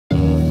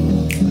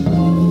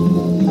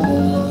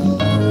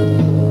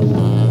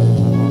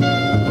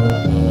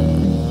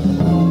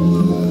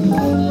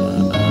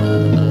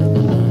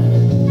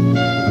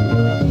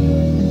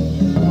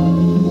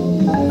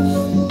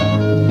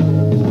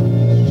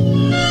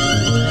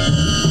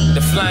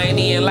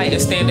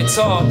enlightened, standing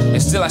tall,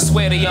 and still I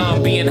swear to y'all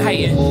I'm being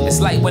heightened. It's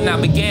like when I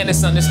began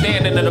this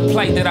understanding of the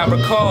plight that I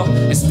recall.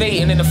 It's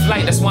fading in the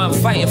flight, that's why I'm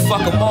fighting.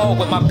 Fuck them all,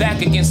 with my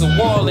back against the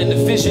wall, and the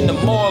vision the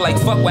more like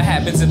fuck what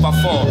happens if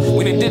I fall.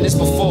 We done did this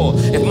before.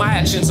 If my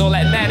actions all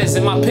that matters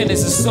and my pen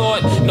is a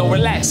sword, no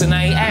relaxing,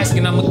 I ain't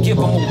asking, I'ma give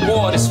them a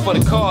award. It's for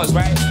the cause,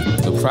 right?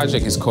 The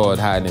project is called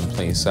Hiding in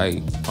Plain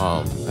Sight.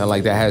 And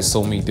like that has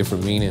so many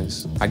different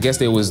meanings. I guess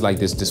there was like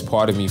this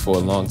part of me for a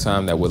long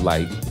time that would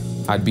like,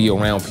 I'd be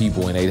around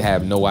people and they'd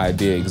have no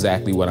idea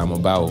exactly what I'm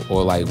about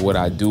or like what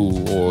I do,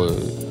 or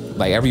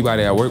like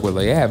everybody I work with,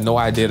 like they have no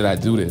idea that I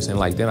do this. And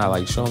like then I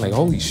like show them like,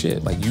 holy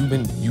shit, like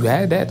you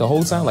had that the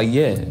whole time? Like,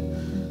 yeah.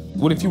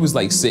 What if you was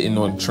like sitting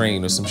on a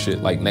train or some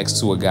shit like next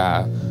to a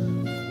guy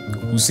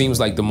who seems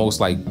like the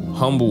most like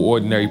humble,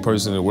 ordinary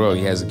person in the world?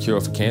 He has a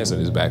cure for cancer in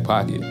his back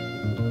pocket.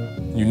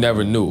 You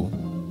never knew,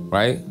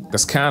 right?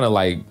 That's kind of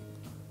like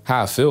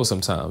how I feel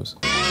sometimes.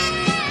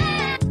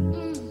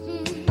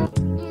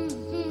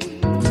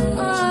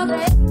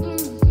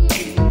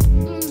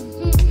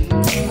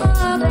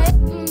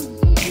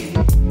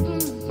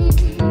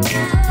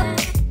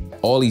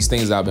 All these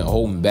things I've been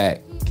holding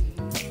back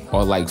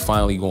are like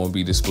finally going to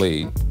be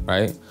displayed,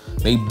 right?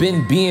 They've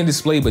been being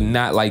displayed, but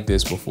not like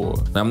this before.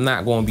 And I'm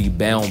not going to be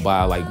bound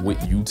by like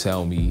what you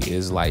tell me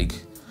is like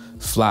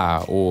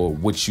fly or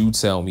what you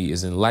tell me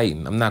is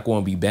enlightened. I'm not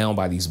going to be bound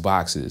by these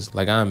boxes.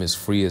 Like I'm as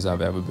free as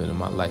I've ever been in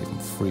my life. I'm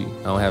free.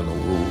 I don't have no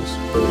rules.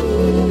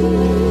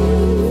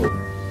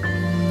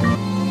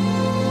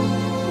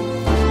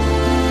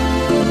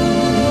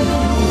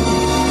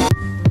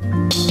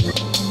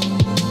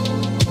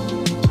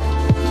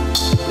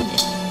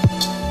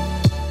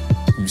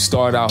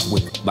 Start off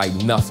with like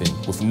nothing,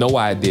 with no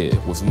idea,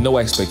 with no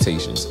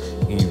expectations,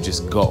 and you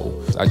just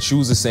go. I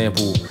choose a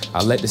sample,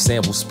 I let the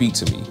sample speak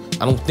to me.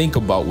 I don't think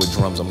about what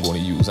drums I'm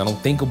going to use. I don't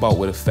think about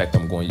what effect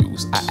I'm going to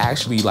use. I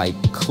actually like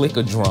click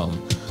a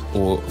drum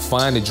or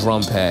find a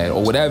drum pad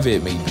or whatever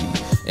it may be.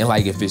 And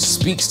like if it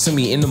speaks to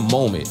me in the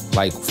moment,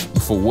 like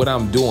for what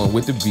I'm doing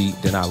with the beat,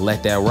 then I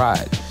let that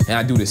ride. And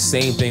I do the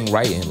same thing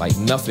writing, like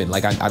nothing.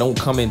 Like I don't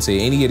come into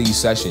any of these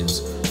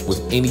sessions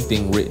with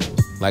anything written.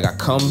 Like I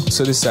come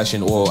to the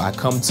session or I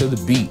come to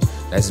the beat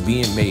that's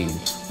being made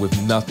with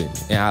nothing,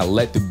 and I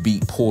let the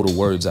beat pull the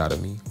words out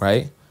of me,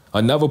 right?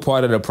 Another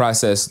part of the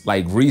process,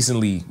 like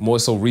recently, more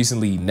so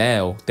recently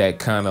now, that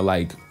kind of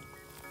like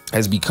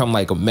has become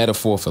like a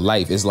metaphor for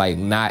life is like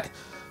not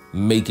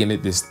making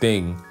it this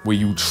thing where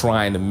you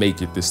trying to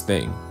make it this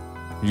thing.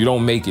 You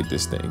don't make it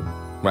this thing,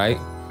 right?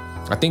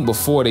 I think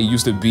before there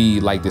used to be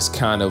like this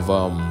kind of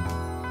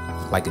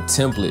like a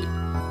template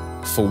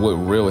for what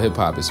real hip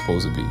hop is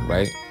supposed to be,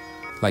 right?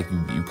 Like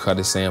you cut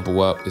a sample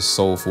up, it's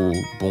soulful,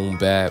 boom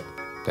bap,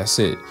 that's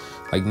it.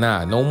 Like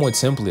nah, no more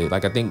template.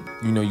 Like I think,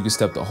 you know, you can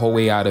step the whole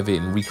way out of it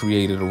and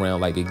recreate it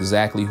around like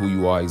exactly who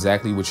you are,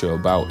 exactly what you're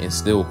about, and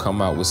still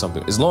come out with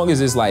something. As long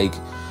as it's like,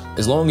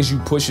 as long as you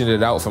pushing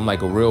it out from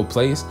like a real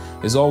place,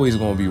 it's always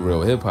gonna be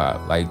real hip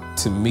hop. Like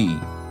to me,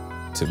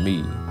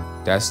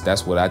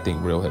 that's what I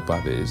think real hip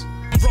hop is.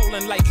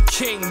 Rolling like a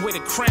king with a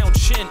crown,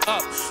 chin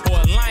up, or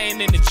a lion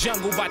in the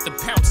jungle about to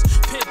pounce.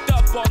 Pent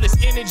up all this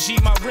energy,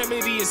 my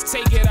remedy is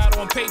take it out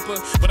on paper,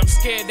 but I'm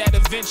scared that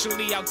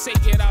eventually I'll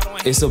take it out on.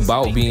 It's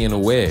about being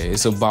aware,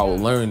 it's about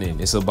learning,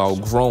 it's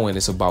about growing,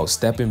 it's about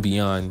stepping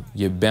beyond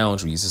your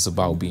boundaries, it's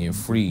about being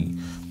free.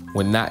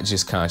 We're not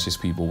just conscious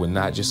people, we're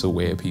not just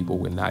aware people,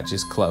 we're not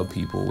just club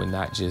people, we're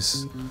not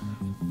just,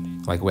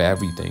 like we're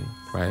everything.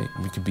 Right?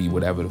 We could be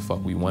whatever the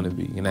fuck we want to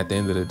be. And at the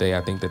end of the day,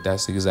 I think that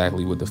that's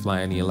exactly what the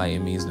fly and the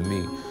enlightened means to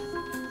me.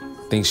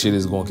 I think shit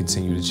is going to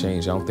continue to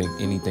change. I don't think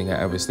anything will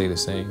ever stay the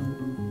same.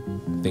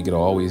 I think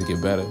it'll always get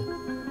better.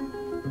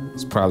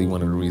 It's probably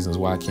one of the reasons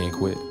why I can't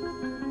quit.